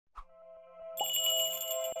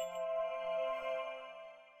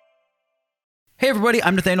Hey everybody,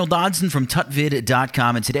 I'm Nathaniel Dodson from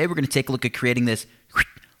tutvid.com, and today we're going to take a look at creating this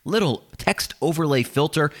little text overlay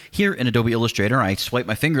filter here in Adobe Illustrator. I swipe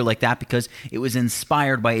my finger like that because it was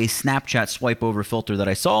inspired by a Snapchat swipe over filter that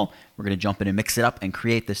I saw. We're going to jump in and mix it up and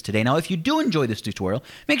create this today. Now, if you do enjoy this tutorial,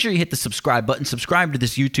 make sure you hit the subscribe button, subscribe to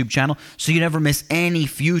this YouTube channel so you never miss any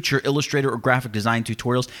future Illustrator or graphic design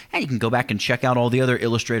tutorials, and you can go back and check out all the other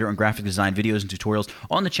Illustrator and graphic design videos and tutorials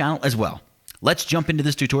on the channel as well. Let's jump into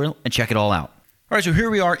this tutorial and check it all out. All right, so here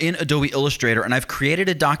we are in Adobe Illustrator, and I've created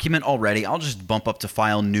a document already. I'll just bump up to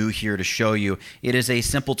File, New here to show you. It is a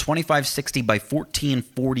simple 2560 by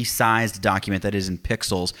 1440 sized document that is in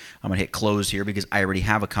pixels. I'm going to hit Close here because I already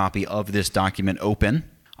have a copy of this document open.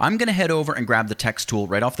 I'm going to head over and grab the text tool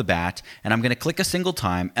right off the bat, and I'm going to click a single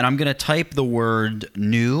time, and I'm going to type the word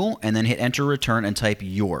new, and then hit Enter, Return, and type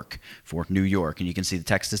York for New York. And you can see the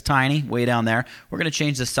text is tiny, way down there. We're going to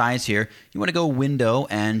change the size here. You want to go Window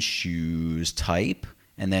and choose Type,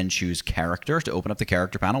 and then choose Character to open up the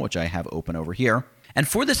Character panel, which I have open over here. And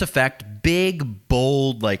for this effect, big,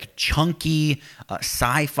 bold, like chunky,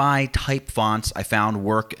 sci-fi type fonts I found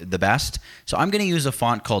work the best. So I'm going to use a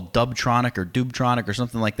font called Dubtronic or Dubtronic or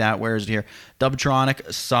something like that. Where is it here?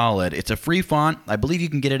 Dubtronic Solid. It's a free font. I believe you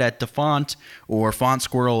can get it at DaFont or Font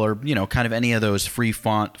Squirrel or, kind of any of those free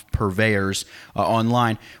font purveyors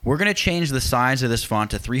online. We're going to change the size of this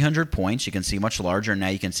font to 300 points. You can see much larger. Now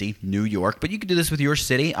you can see New York, but you can do this with your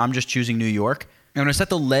city. I'm just choosing New York. I'm going to set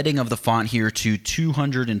the leading of the font here to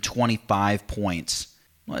 225 points.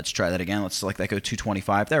 Let's try that again. Let's select that, go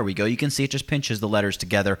 225. There we go. You can see it just pinches the letters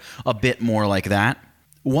together a bit more like that.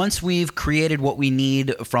 Once we've created what we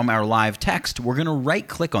need from our live text, we're going to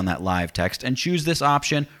right-click on that live text and choose this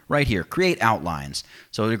option right here, Create Outlines.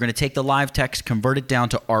 So we're going to take the live text, convert it down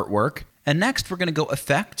to artwork, and next we're going to go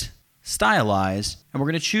Effect, Stylize, and we're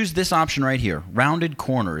going to choose this option right here, Rounded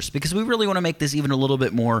Corners, because we really want to make this even a little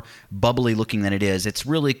bit more bubbly looking than it is. It's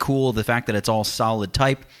really cool, the fact that it's all solid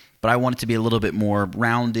type, but I want it to be a little bit more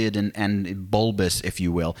rounded and bulbous, if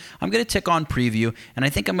you will. I'm going to tick on Preview, and I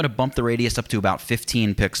think I'm going to bump the radius up to about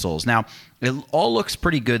 15 pixels. Now, it all looks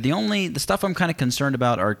pretty good. The stuff I'm kind of concerned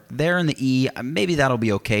about are there in the E. Maybe that'll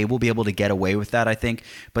be okay. We'll be able to get away with that, I think.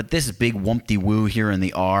 But this big wumpty-woo here in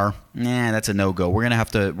the R, that's a no-go. We're gonna have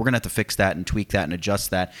to fix that and tweak that and adjust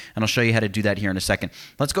that, and I'll show you how to do that here in a second.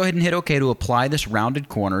 Let's go ahead and hit OK to apply this rounded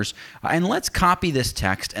corners, and let's copy this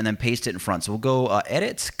text and then paste it in front. So we'll go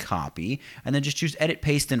Edit, Copy, and then just choose Edit,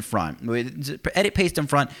 Paste in front. Edit, Paste in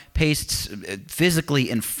front pastes physically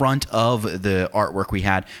in front of the artwork we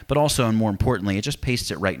had, but also, and more importantly, it just pastes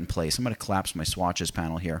it right in place. I'm going to collapse my swatches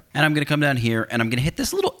panel here. And I'm going to come down here, and I'm going to hit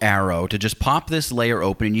this little arrow to just pop this layer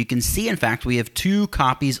open. And you can see, in fact, we have two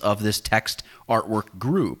copies of this text artwork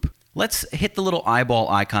group. Let's hit the little eyeball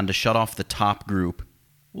icon to shut off the top group.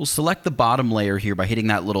 We'll select the bottom layer here by hitting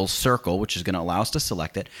that little circle, which is going to allow us to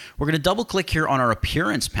select it. We're going to double click here on our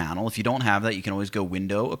Appearance panel. If you don't have that, you can always go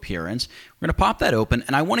Window, Appearance. We're going to pop that open,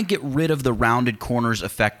 and I want to get rid of the rounded corners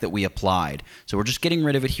effect that we applied. So we're just getting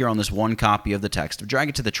rid of it here on this one copy of the text. Drag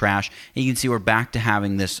it to the trash, and you can see we're back to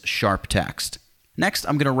having this sharp text. Next,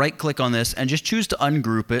 I'm going to right-click on this and just choose to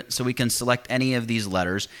ungroup it so we can select any of these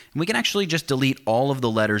letters. And we can actually just delete all of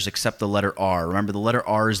the letters except the letter R. Remember, the letter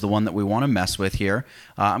R is the one that we want to mess with here.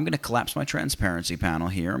 I'm going to collapse my transparency panel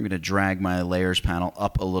here. I'm going to drag my layers panel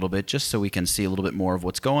up a little bit just so we can see a little bit more of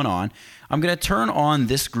what's going on. I'm going to turn on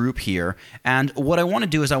this group here, and what I want to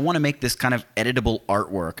do is I want to make this kind of editable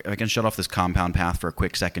artwork. I can shut off this compound path for a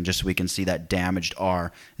quick second just so we can see that damaged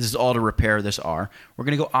R. This is all to repair this R. We're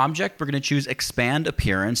going to go Object. We're going to choose Expand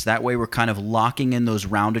Appearance. That way we're kind of locking in those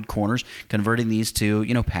rounded corners, converting these to,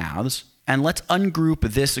 paths. And let's ungroup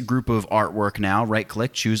this group of artwork now.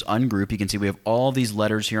 Right-click, choose Ungroup. You can see we have all these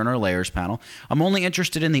letters here in our Layers panel. I'm only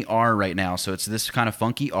interested in the R right now, so it's this kind of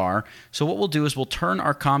funky R. So what we'll do is we'll turn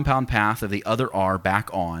our compound path of the other R back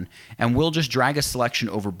on, and we'll just drag a selection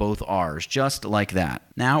over both R's, just like that.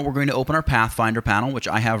 Now we're going to open our Pathfinder panel, which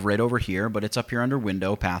I have right over here, but it's up here under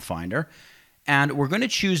Window, Pathfinder. And we're going to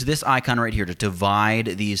choose this icon right here to divide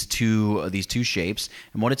these two shapes.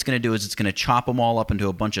 And what it's going to do is it's going to chop them all up into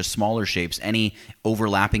a bunch of smaller shapes, any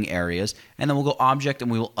overlapping areas. And then we'll go Object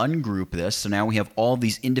and we will ungroup this. So now we have all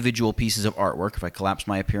these individual pieces of artwork. If I collapse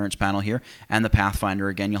my Appearance panel here and the Pathfinder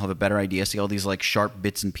again, you'll have a better idea. See all these like sharp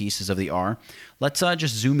bits and pieces of the R. Let's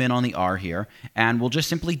just zoom in on the R here, and we'll just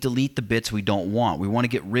simply delete the bits we don't want. We want to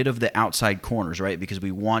get rid of the outside corners, right? Because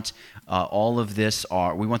we want all of this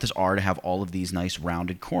R. We want this R to have all of of these nice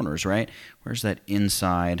rounded corners, right? Where's that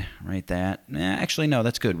inside, right? Actually, no,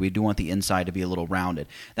 that's good. We do want the inside to be a little rounded.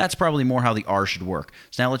 That's probably more how the R should work.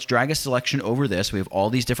 So now let's drag a selection over this. We have all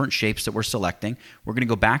these different shapes that we're selecting. We're going to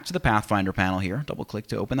go back to the Pathfinder panel here, double click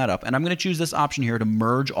to open that up, and I'm going to choose this option here to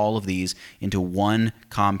merge all of these into one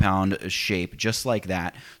compound shape, just like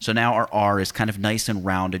that. So now our R is kind of nice and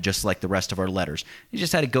rounded, just like the rest of our letters. You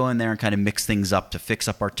just had to go in there and kind of mix things up to fix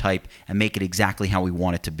up our type and make it exactly how we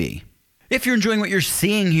want it to be. If you're enjoying what you're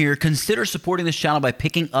seeing here, consider supporting this channel by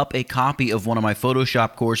picking up a copy of one of my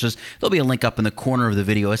Photoshop courses. There'll be a link up in the corner of the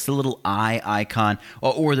video. It's the little eye icon,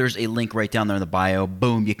 or there's a link right down there in the bio.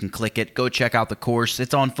 Boom, you can click it. Go check out the course.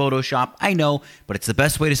 It's on Photoshop, I know, but it's the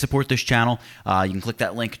best way to support this channel. You can click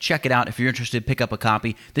that link, check it out. If you're interested, pick up a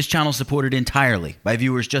copy. This channel is supported entirely by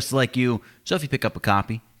viewers just like you, so if you pick up a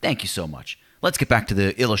copy, thank you so much. Let's get back to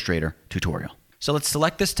the Illustrator tutorial. So let's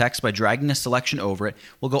select this text by dragging a selection over it.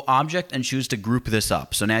 We'll go Object and choose to group this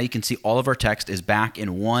up. So now you can see all of our text is back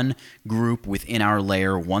in one group within our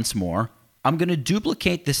layer once more. I'm going to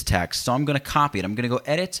duplicate this text, so I'm going to copy it. I'm going to go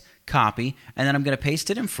Edit, Copy, and then I'm going to paste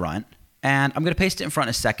it in front. And I'm going to paste it in front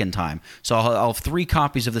a second time. So I'll have 3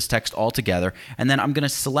 copies of this text all together, and then I'm going to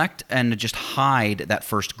select and just hide that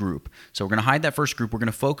first group. So we're going to hide that first group. We're going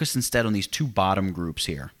to focus instead on these 2 bottom groups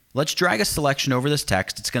here. Let's drag a selection over this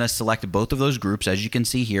text. It's going to select both of those groups. As you can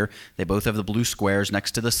see here, they both have the blue squares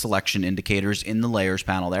next to the selection indicators in the Layers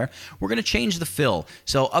panel there. We're going to change the fill.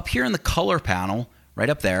 So up here in the Color panel, right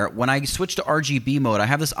up there, when I switch to RGB mode, I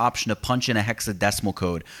have this option to punch in a hexadecimal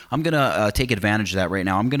code. I'm going to take advantage of that right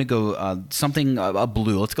now. I'm going to go something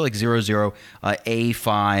blue. Let's go like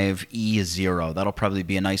 00A5E0. That'll probably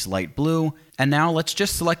be a nice light blue. And now let's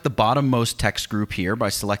just select the bottommost text group here by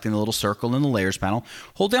selecting the little circle in the Layers panel.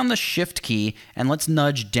 Hold down the Shift key and let's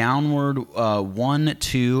nudge downward 1,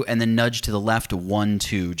 2, and then nudge to the left 1,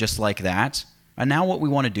 2, just like that. And now what we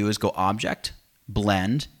want to do is go Object,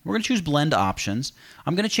 Blend. We're going to choose Blend Options.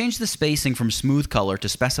 I'm going to change the spacing from Smooth Color to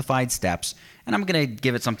Specified Steps, and I'm going to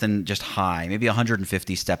give it something just high. Maybe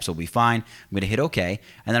 150 steps will be fine. I'm going to hit OK,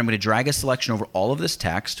 and then I'm going to drag a selection over all of this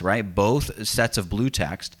text, right? Both sets of blue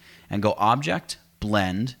text, and go Object,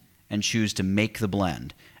 Blend, and choose to Make the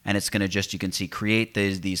Blend. And it's going to just, you can see, create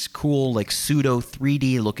these cool, like pseudo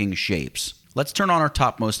 3D looking shapes. Let's turn on our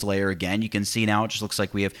topmost layer again. You can see now it just looks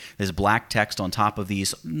like we have this black text on top of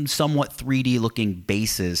these somewhat 3D looking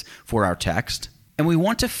bases for our text. And we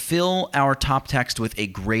want to fill our top text with a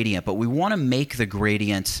gradient, but we want to make the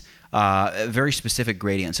gradient a very specific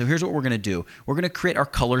gradient. So here's what we're going to do. We're going to create our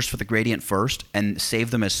colors for the gradient first and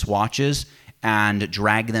save them as swatches and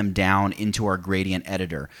drag them down into our gradient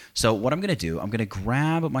editor. So what I'm going to do, I'm going to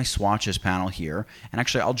grab my swatches panel here, and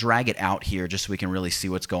actually I'll drag it out here just so we can really see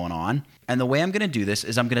what's going on. And the way I'm going to do this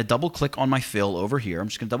is I'm going to double click on my fill over here. I'm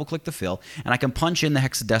just going to double click the fill, and I can punch in the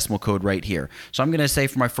hexadecimal code right here. So I'm going to say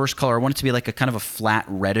for my first color, I want it to be like a kind of a flat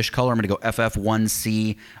reddish color. I'm going to go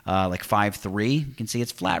FF1C like 5.3. You can see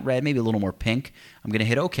it's flat red, maybe a little more pink. I'm going to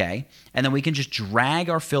hit OK, and then we can just drag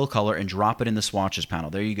our fill color and drop it in the swatches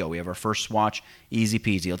panel. There you go. We have our first swatch, easy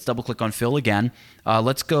peasy. Let's double click on fill again.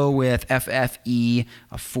 Let's go with FFE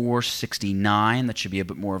 469. That should be a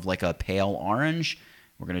bit more of like a pale orange.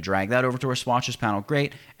 We're going to drag that over to our swatches panel.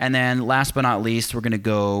 Great. And then last but not least, we're going to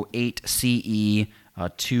go 8CE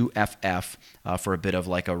 2FF for a bit of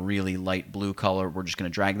like a really light blue color. We're just going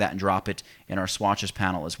to drag that and drop it in our swatches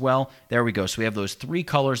panel as well. There we go. So we have those 3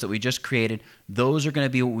 colors that we just created. Those are going to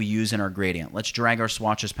be what we use in our gradient. Let's drag our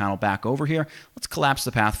swatches panel back over here. Let's collapse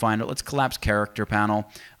the Pathfinder. Let's collapse character panel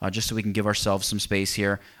just so we can give ourselves some space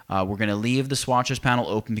here. We're going to leave the swatches panel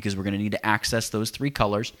open because we're going to need to access those 3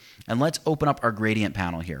 colors. And let's open up our gradient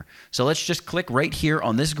panel here. So let's just click right here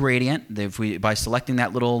on this gradient. By selecting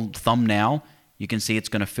that little thumbnail, you can see it's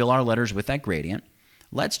going to fill our letters with that gradient.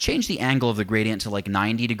 Let's change the angle of the gradient to like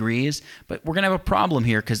 90 degrees, but we're going to have a problem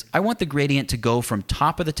here because I want the gradient to go from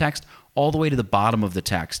top of the text all the way to the bottom of the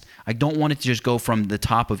text. I don't want it to just go from the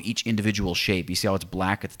top of each individual shape. You see how it's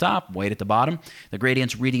black at the top, white at the bottom? The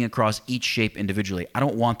gradient's reading across each shape individually. I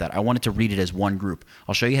don't want that. I want it to read it as one group.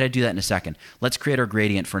 I'll show you how to do that in a second. Let's create our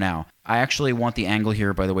gradient for now. I actually want the angle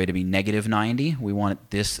here, by the way, to be -90. We want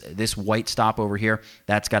this white stop over here.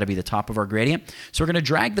 That's got to be the top of our gradient. So we're going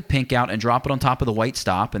to drag the pink out and drop it on top of the white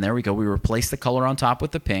stop. And there we go. We replace the color on top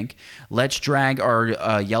with the pink. Let's drag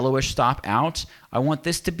our yellowish stop out. I want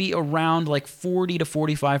this to be around like 40 to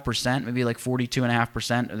 45%, maybe like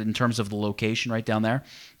 42.5% in terms of the location right down there.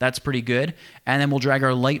 That's pretty good. And then we'll drag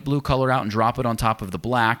our light blue color out and drop it on top of the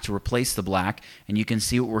black to replace the black. And you can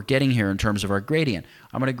see what we're getting here in terms of our gradient.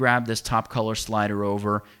 I'm going to grab this top color slider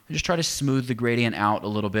over and just try to smooth the gradient out a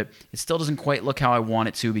little bit. It still doesn't quite look how I want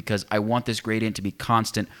it to because I want this gradient to be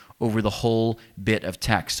constant over the whole bit of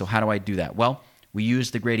text. So how do I do that? Well, we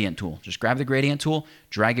use the gradient tool. Just grab the gradient tool,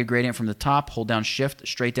 drag a gradient from the top, hold down shift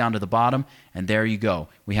straight down to the bottom, and there you go.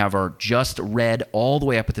 We have our just red all the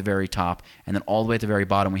way up at the very top, and then all the way at the very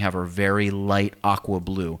bottom we have our very light aqua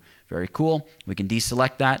blue. Very cool. We can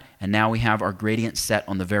deselect that, and now we have our gradient set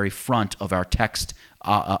on the very front of our text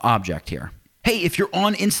object here. Hey, if you're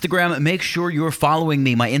on Instagram, make sure you're following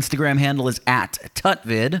me. My Instagram handle is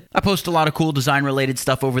 @tutvid. I post a lot of cool design-related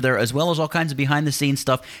stuff over there, as well as all kinds of behind-the-scenes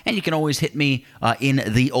stuff, and you can always hit me in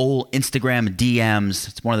the old Instagram DMs.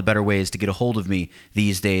 It's one of the better ways to get a hold of me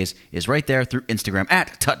these days, is right there through Instagram,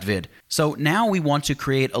 @tutvid. So now we want to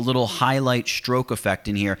create a little highlight stroke effect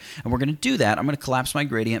in here, and we're going to do that. I'm going to collapse my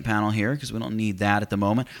gradient panel here because we don't need that at the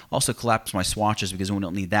moment. Also collapse my swatches because we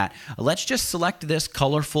don't need that. Let's just select this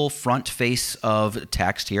colorful front face of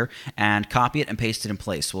text here and copy it and paste it in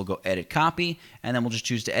place. So we'll go edit copy, and then we'll just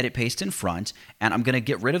choose to edit paste in front, and I'm going to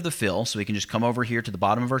get rid of the fill, so we can just come over here to the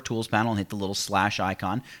bottom of our tools panel and hit the little slash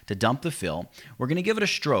icon to dump the fill. We're going to give it a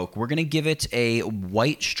stroke. We're going to give it a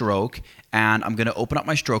white stroke, and I'm going to open up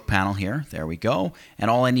my stroke panel here. There we go. And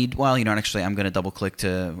all I need, well, actually I'm going to double click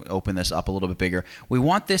to open this up a little bit bigger. We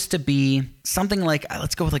want this to be something like,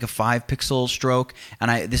 let's go with like a 5-pixel stroke.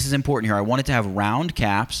 And this is important here. I want it to have round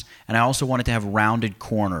caps, and I also want it to have rounded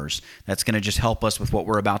corners. That's going to just help us with what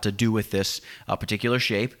we're about to do with this particular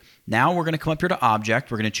shape. Now we're going to come up here to Object.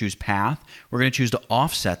 We're going to choose Path. We're going to choose to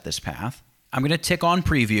offset this path. I'm going to tick on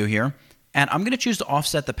Preview here. And I'm going to choose to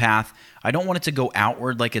offset the path. I don't want it to go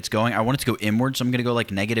outward like it's going. I want it to go inward, so I'm going to go like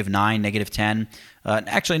 -9, -10.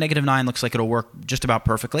 Actually, -9 looks like it'll work just about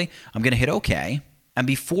perfectly. I'm going to hit OK. And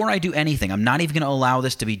before I do anything, I'm not even going to allow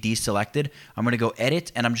this to be deselected. I'm going to go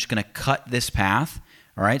Edit, and I'm just going to cut this path.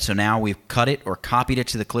 All right, so now we've cut it or copied it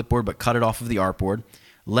to the clipboard, but cut it off of the artboard.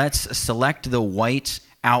 Let's select the white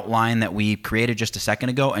outline that we created just a second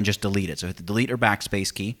ago and just delete it. So hit the Delete or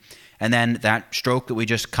Backspace key. And then that stroke that we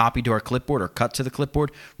just copied to our clipboard or cut to the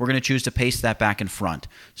clipboard, we're going to choose to paste that back in front.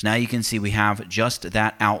 So now you can see we have just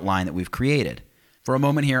that outline that we've created. For a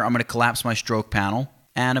moment here, I'm going to collapse my stroke panel,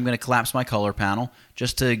 and I'm going to collapse my color panel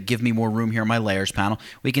just to give me more room here in my layers panel.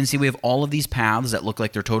 We can see we have all of these paths that look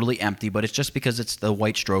like they're totally empty, but it's just because it's the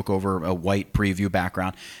white stroke over a white preview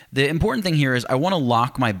background. The important thing here is I want to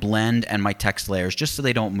lock my blend and my text layers just so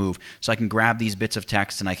they don't move. So I can grab these bits of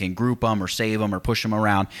text and I can group them or save them or push them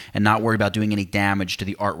around and not worry about doing any damage to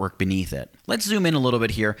the artwork beneath it. Let's zoom in a little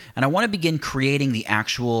bit here, and I want to begin creating the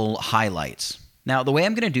actual highlights. Now, the way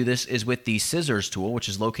I'm going to do this is with the Scissors tool, which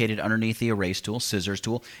is located underneath the Erase tool, Scissors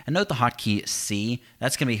tool, and note the hotkey C.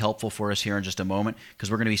 That's going to be helpful for us here in just a moment because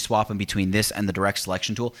we're going to be swapping between this and the Direct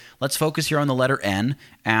Selection tool. Let's focus here on the letter N,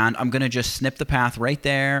 and I'm going to just snip the path right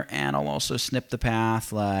there, and I'll also snip the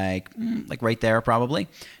path like right there probably.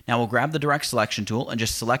 Now we'll grab the Direct Selection tool and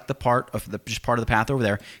just select the part of the path over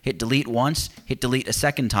there. Hit Delete once, hit Delete a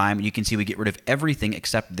second time, and you can see we get rid of everything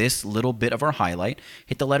except this little bit of our highlight.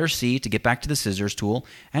 Hit the letter C to get back to the Scissors tool,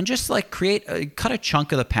 and just like cut a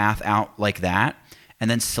chunk of the path out like that, and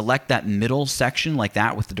then select that middle section like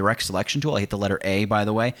that with the Direct Selection tool. I hit the letter A, by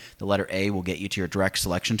the way. The letter A will get you to your Direct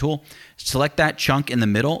Selection tool. Select that chunk in the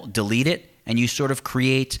middle, delete it, and you sort of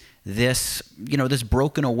create this, this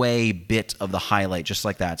broken away bit of the highlight just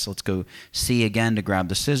like that. So let's go C again to grab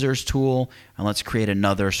the Scissors tool, and let's create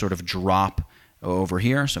another sort of drop over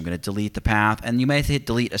here. So I'm going to delete the path, and you may hit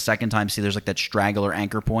delete a second time. See, there's like that straggler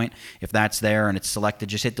anchor point. If that's there and it's selected,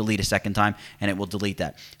 just hit delete a second time and it will delete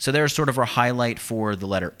that. So there's sort of our highlight for the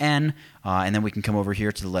letter N, and then we can come over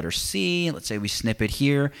here to the letter C. Let's say we snip it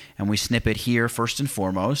here and we snip it here first and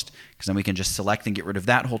foremost, because then we can just select and get rid of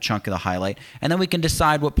that whole chunk of the highlight, and then we can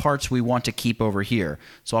decide what parts we want to keep over here.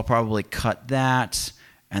 So I'll probably cut that,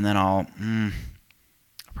 and then I'll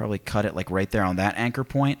probably cut it like right there on that anchor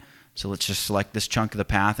point. So let's just select this chunk of the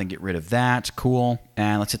path and get rid of that. Cool.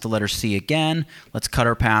 And let's hit the letter C again. Let's cut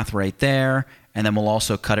our path right there. And then we'll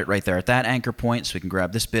also cut it right there at that anchor point. So we can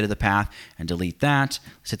grab this bit of the path and delete that.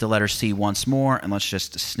 Let's hit the letter C once more. And let's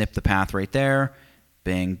just snip the path right there.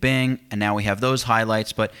 Bing, bing. And now we have those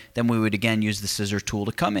highlights. But then we would again use the Scissors tool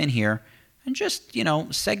to come in here and just,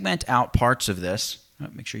 segment out parts of this.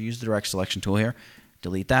 Make sure you use the Direct Selection tool here.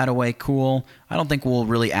 Delete that away. Cool. I don't think we'll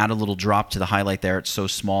really add a little drop to the highlight there. It's so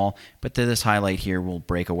small. But to this highlight here, we'll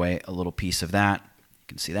break away a little piece of that.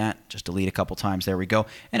 can see that. Just delete a couple times. There we go.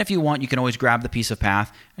 And if you want, you can always grab the piece of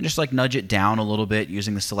path and just like nudge it down a little bit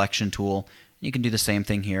using the selection tool. You can do the same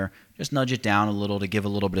thing here. Just nudge it down a little to give a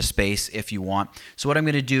little bit of space if you want. So what I'm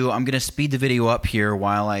going to do, I'm going to speed the video up here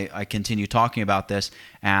while I continue talking about this,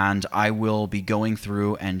 and I will be going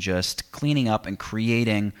through and just cleaning up and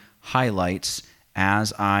creating highlights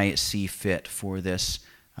as I see fit for this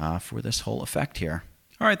whole effect here.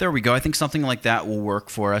 All right, there we go. I think something like that will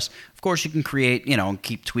work for us. Of course, you can create,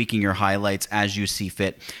 keep tweaking your highlights as you see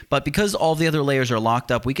fit. But because all the other layers are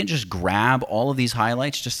locked up, we can just grab all of these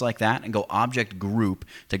highlights just like that and go Object Group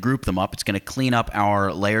to group them up. It's going to clean up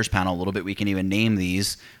our layers panel a little bit. We can even name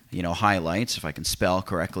these, highlights, if I can spell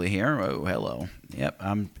correctly here. Oh, hello. Yep,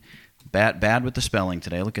 I'm bad with the spelling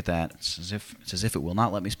today. Look at that. It's as if it will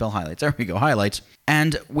not let me spell highlights. There we go, highlights.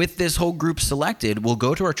 And with this whole group selected, we'll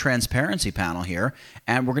go to our transparency panel here,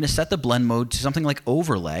 and we're going to set the blend mode to something like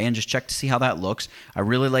overlay and just check to see how that looks. I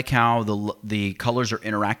really like how the colors are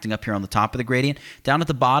interacting up here on the top of the gradient. Down at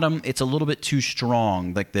the bottom, it's a little bit too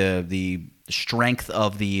strong, like the strength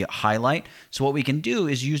of the highlight. So what we can do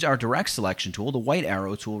is use our direct selection tool, the white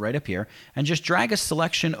arrow tool right up here, and just drag a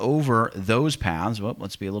selection over those paths. Well,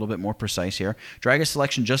 let's be a little bit more precise here. Drag a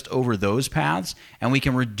selection just over those paths, and we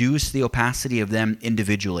can reduce the opacity of them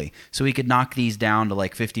individually. So we could knock these down to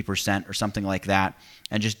like 50% or something like that,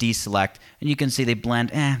 and just deselect, and you can see they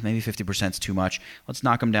blend, maybe 50% is too much. Let's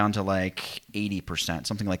knock them down to like 80%,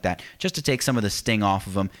 something like that, just to take some of the sting off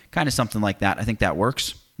of them, kind of something like that. I think that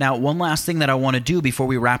works. Now, one last thing that I want to do before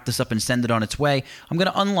we wrap this up and send it on its way, I'm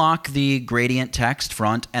going to unlock the gradient text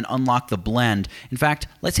front and unlock the blend. In fact,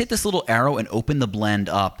 let's hit this little arrow and open the blend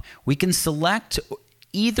up. We can select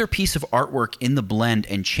either piece of artwork in the blend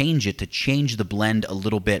and change it to change the blend a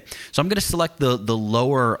little bit. So I'm going to select the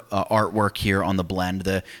lower artwork here on the blend,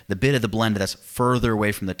 the bit of the blend that's further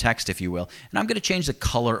away from the text, if you will. And I'm going to change the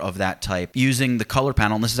color of that type using the color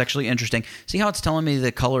panel. And this is actually interesting. See how it's telling me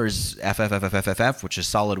the color is FFFFFF, which is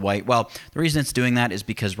solid white? Well, the reason it's doing that is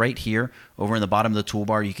because right here over in the bottom of the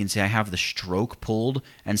toolbar, you can see I have the stroke pulled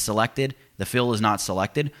and selected. The fill is not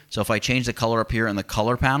selected. So if I change the color up here in the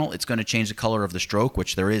color panel, it's going to change the color of the stroke,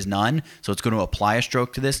 which there is none. So it's going to apply a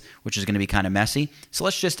stroke to this, which is going to be kind of messy. So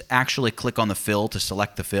let's just actually click on the fill to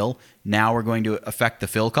select the fill. Now we're going to affect the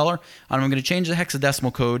fill color. And I'm going to change the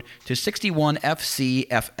hexadecimal code to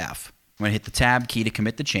 61FCFF. I'm going to hit the tab key to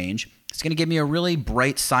commit the change. It's going to give me a really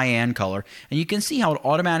bright cyan color, and you can see how it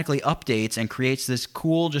automatically updates and creates this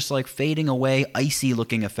cool, just like fading away, icy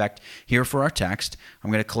looking effect here for our text.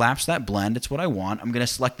 I'm going to collapse that blend. It's what I want. I'm going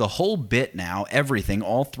to select the whole bit now, everything,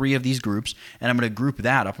 all three of these groups, and I'm going to group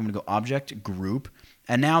that up. I'm going to go Object, Group,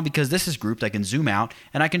 and now because this is grouped, I can zoom out,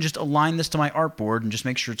 and I can just align this to my artboard and just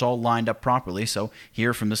make sure it's all lined up properly. So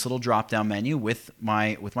here from this little drop-down menu with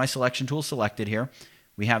my selection tool selected here,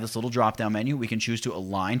 we have this little drop-down menu. We can choose to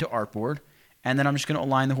align to artboard, and then I'm just going to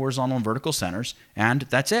align the horizontal and vertical centers, and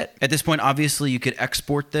that's it. At this point, obviously, you could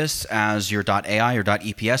export this as your .ai or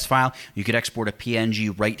 .eps file. You could export a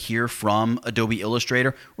PNG right here from Adobe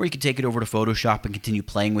Illustrator, or you could take it over to Photoshop and continue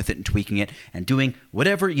playing with it and tweaking it and doing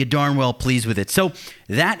whatever you darn well please with it. So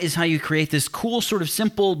that is how you create this cool sort of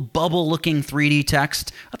simple bubble-looking 3D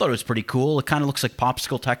text. I thought it was pretty cool. It kind of looks like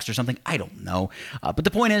popsicle text or something. I don't know. But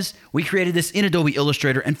the point is, we created this in Adobe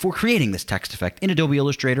Illustrator, and for creating this text effect in Adobe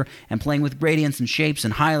Illustrator and playing with gradients and shapes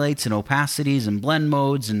and highlights and opacities and blend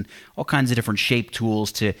modes and all kinds of different shape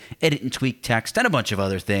tools to edit and tweak text and a bunch of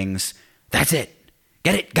other things. That's it.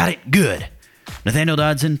 Get it? Got it? Good. Nathaniel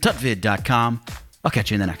Dodson, tutvid.com. I'll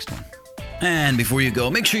catch you in the next one. And before you go,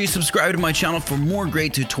 make sure you subscribe to my channel for more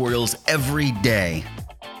great tutorials every day.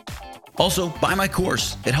 Also, buy my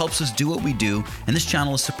course. It helps us do what we do, and this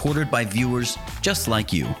channel is supported by viewers just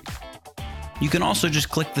like you. You can also just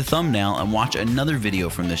click the thumbnail and watch another video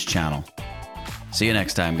from this channel. See you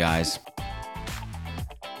next time, guys.